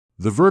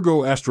The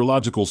Virgo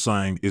astrological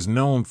sign is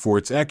known for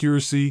its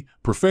accuracy,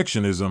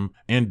 perfectionism,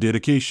 and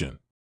dedication.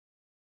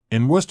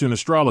 In Western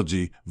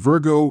astrology,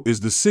 Virgo is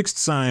the sixth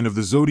sign of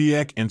the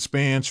zodiac and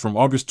spans from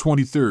August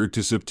 23rd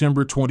to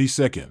September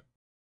 22nd.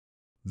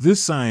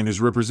 This sign is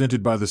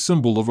represented by the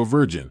symbol of a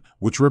virgin,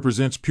 which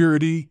represents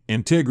purity,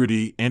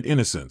 integrity, and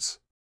innocence.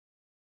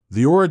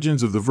 The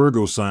origins of the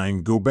Virgo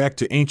sign go back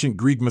to ancient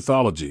Greek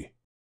mythology.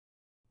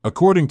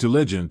 According to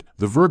legend,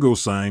 the Virgo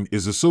sign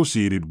is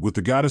associated with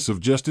the goddess of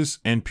justice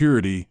and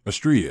purity,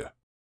 Astrea.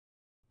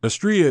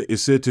 Astrea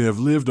is said to have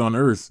lived on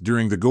Earth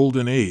during the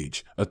Golden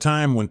Age, a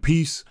time when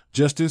peace,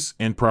 justice,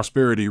 and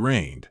prosperity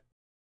reigned.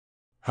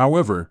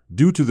 However,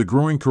 due to the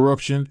growing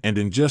corruption and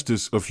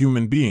injustice of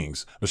human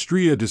beings,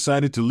 Astrea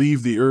decided to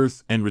leave the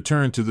Earth and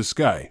return to the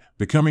sky,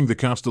 becoming the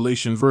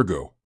constellation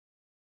Virgo.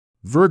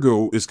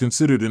 Virgo is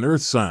considered an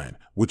earth sign,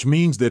 which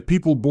means that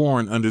people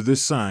born under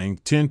this sign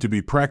tend to be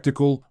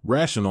practical,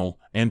 rational,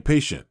 and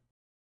patient.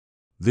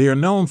 They are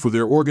known for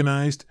their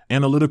organized,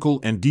 analytical,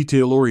 and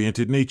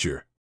detail-oriented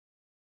nature.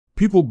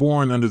 People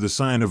born under the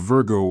sign of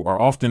Virgo are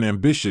often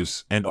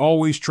ambitious and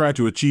always try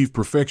to achieve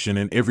perfection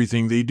in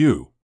everything they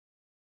do.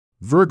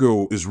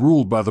 Virgo is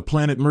ruled by the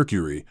planet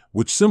Mercury,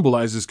 which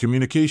symbolizes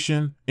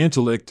communication,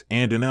 intellect,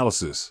 and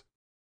analysis.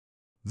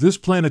 This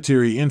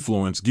planetary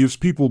influence gives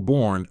people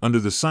born under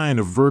the sign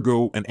of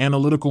Virgo an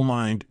analytical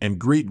mind and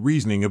great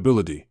reasoning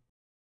ability.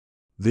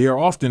 They are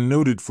often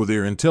noted for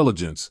their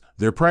intelligence,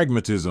 their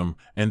pragmatism,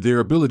 and their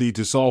ability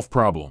to solve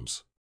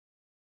problems.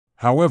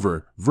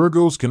 However,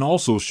 Virgos can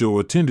also show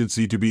a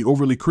tendency to be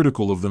overly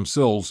critical of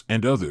themselves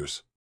and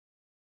others.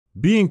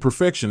 Being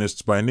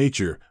perfectionists by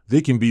nature,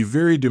 they can be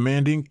very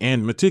demanding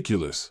and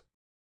meticulous.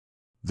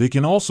 They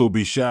can also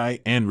be shy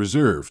and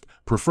reserved,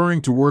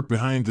 preferring to work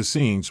behind the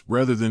scenes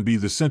rather than be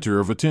the center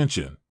of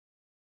attention.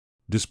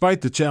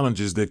 Despite the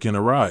challenges that can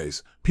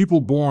arise,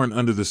 people born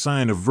under the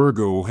sign of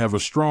Virgo have a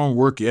strong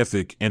work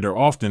ethic and are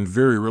often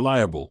very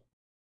reliable.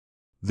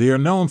 They are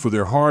known for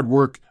their hard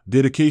work,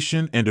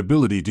 dedication, and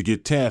ability to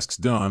get tasks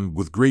done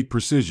with great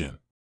precision.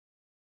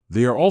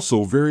 They are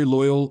also very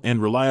loyal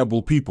and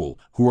reliable people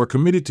who are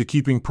committed to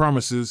keeping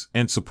promises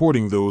and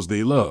supporting those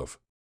they love.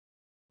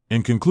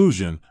 In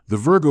conclusion, the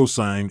Virgo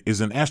sign is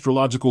an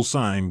astrological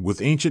sign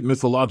with ancient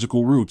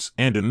mythological roots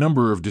and a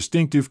number of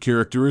distinctive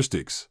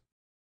characteristics.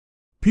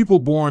 People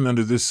born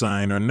under this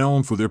sign are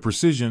known for their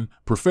precision,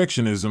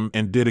 perfectionism,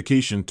 and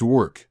dedication to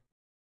work.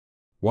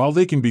 While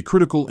they can be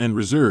critical and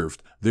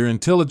reserved, their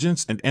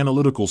intelligence and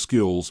analytical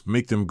skills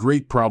make them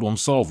great problem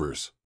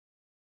solvers.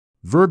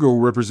 Virgo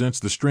represents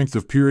the strength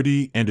of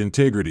purity and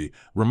integrity,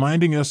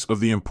 reminding us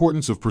of the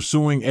importance of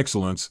pursuing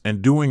excellence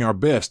and doing our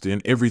best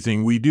in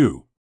everything we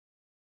do.